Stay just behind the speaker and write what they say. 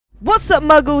What's up,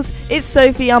 muggles? It's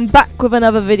Sophie. I'm back with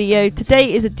another video.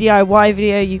 Today is a DIY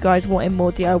video. You guys wanted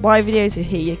more DIY videos, so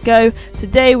here you go.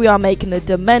 Today we are making a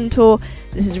Dementor.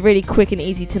 This is really quick and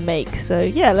easy to make, so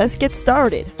yeah, let's get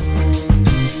started.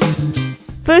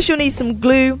 First you'll need some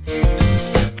glue,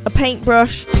 a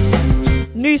paintbrush,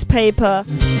 newspaper,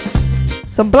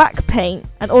 some black paint,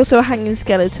 and also a hanging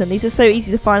skeleton. These are so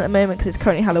easy to find at the moment because it's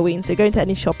currently Halloween, so go into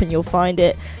any shop and you'll find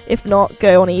it. If not,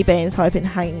 go on eBay and type in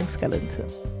hanging skeleton.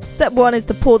 Step 1 is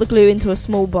to pour the glue into a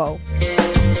small bowl.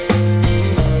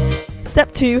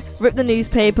 Step 2, rip the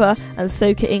newspaper and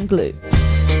soak it in glue.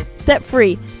 Step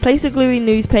 3, place the gluey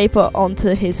newspaper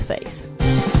onto his face.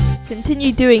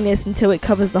 Continue doing this until it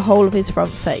covers the whole of his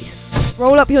front face.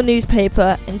 Roll up your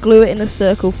newspaper and glue it in a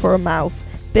circle for a mouth.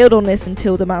 Build on this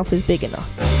until the mouth is big enough.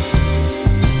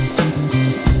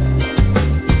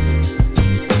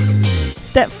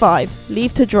 Step 5,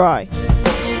 leave to dry.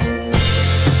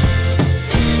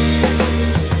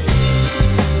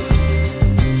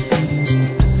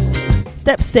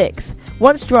 Step 6,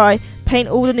 once dry, paint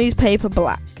all the newspaper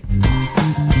black.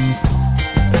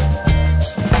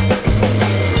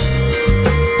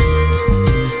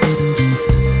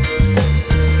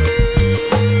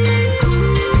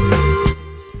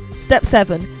 Step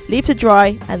 7, leave to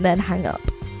dry and then hang up.